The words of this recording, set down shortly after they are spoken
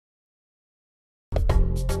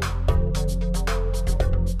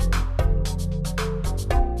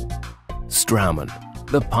Straumann,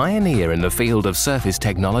 the pioneer in the field of surface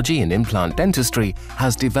technology and implant dentistry,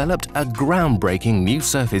 has developed a groundbreaking new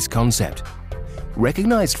surface concept.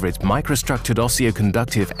 Recognized for its microstructured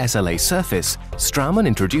osteoconductive SLA surface, Straumann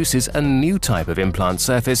introduces a new type of implant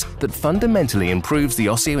surface that fundamentally improves the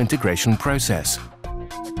osseointegration process.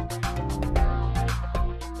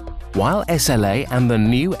 While SLA and the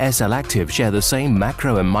new SLActive share the same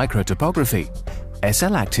macro and micro topography,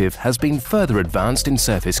 SLActive has been further advanced in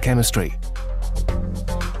surface chemistry.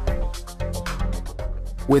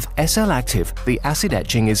 With SLActive, the acid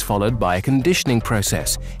etching is followed by a conditioning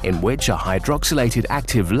process in which a hydroxylated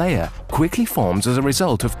active layer quickly forms as a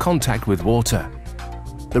result of contact with water.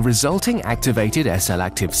 The resulting activated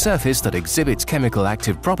SLActive surface that exhibits chemical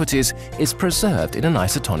active properties is preserved in an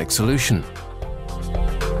isotonic solution.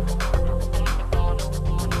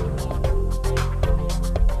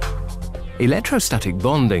 Electrostatic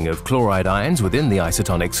bonding of chloride ions within the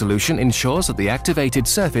isotonic solution ensures that the activated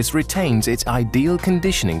surface retains its ideal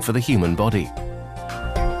conditioning for the human body.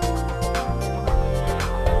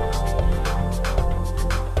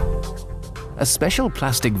 A special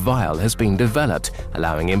plastic vial has been developed,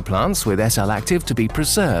 allowing implants with SLActive to be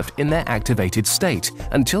preserved in their activated state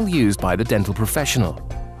until used by the dental professional.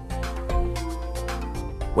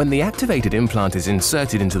 When the activated implant is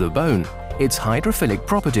inserted into the bone, its hydrophilic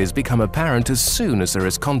properties become apparent as soon as there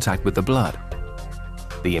is contact with the blood.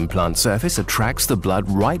 The implant surface attracts the blood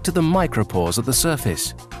right to the micropores at the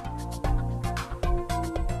surface.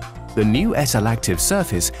 The new SLActive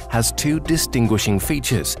surface has two distinguishing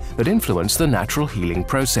features that influence the natural healing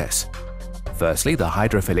process. Firstly, the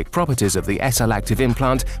hydrophilic properties of the SLActive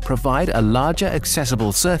implant provide a larger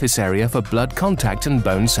accessible surface area for blood contact and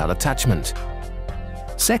bone cell attachment.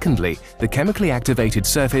 Secondly, the chemically activated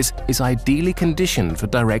surface is ideally conditioned for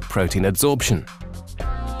direct protein absorption.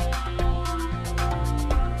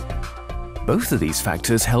 Both of these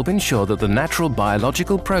factors help ensure that the natural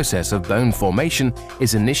biological process of bone formation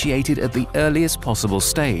is initiated at the earliest possible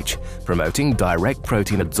stage, promoting direct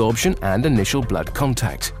protein absorption and initial blood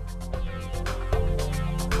contact.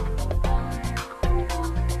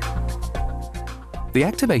 The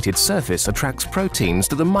activated surface attracts proteins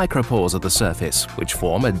to the micropores of the surface, which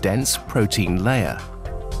form a dense protein layer.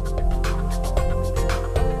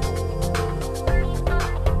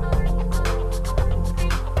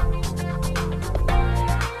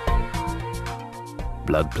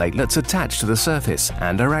 Blood platelets attach to the surface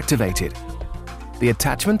and are activated. The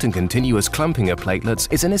attachment and continuous clumping of platelets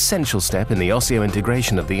is an essential step in the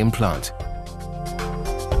osseointegration of the implant.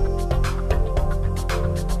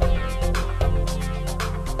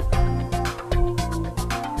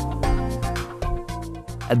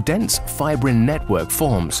 A dense fibrin network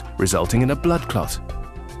forms, resulting in a blood clot.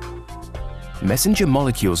 Messenger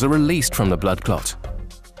molecules are released from the blood clot.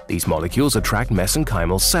 These molecules attract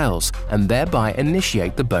mesenchymal cells and thereby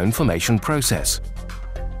initiate the bone formation process.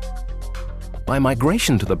 By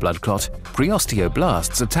migration to the blood clot,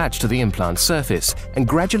 preosteoblasts attach to the implant surface and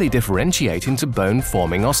gradually differentiate into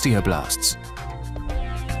bone-forming osteoblasts.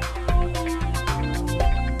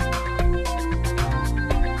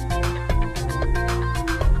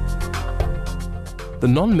 The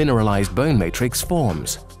non-mineralized bone matrix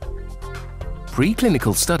forms.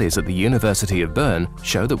 Preclinical studies at the University of Bern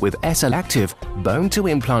show that with SLActive,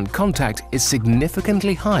 bone-to-implant contact is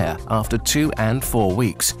significantly higher after 2 and 4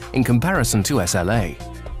 weeks in comparison to SLA.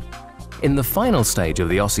 In the final stage of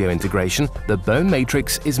the osseointegration, the bone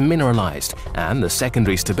matrix is mineralized and the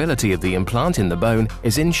secondary stability of the implant in the bone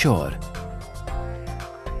is ensured.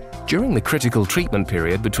 During the critical treatment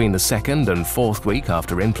period between the 2nd and 4th week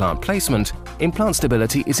after implant placement, implant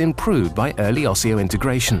stability is improved by early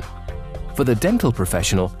osseointegration. For the dental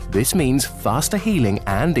professional, this means faster healing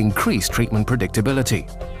and increased treatment predictability,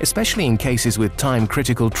 especially in cases with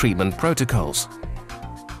time-critical treatment protocols.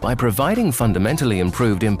 By providing fundamentally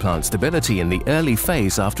improved implant stability in the early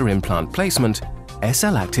phase after implant placement,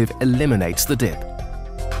 SLActive eliminates the dip,